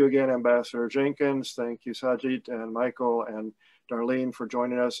 Thank you again, Ambassador Jenkins. Thank you, Sajit and Michael and Darlene for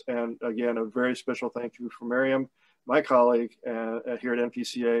joining us. And again, a very special thank you for Miriam. my colleague here at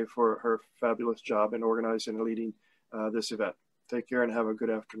NPCA for her fabulous job in organizing and leading this event. Take care and have a good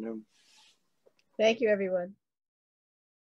afternoon. Thank you, everyone.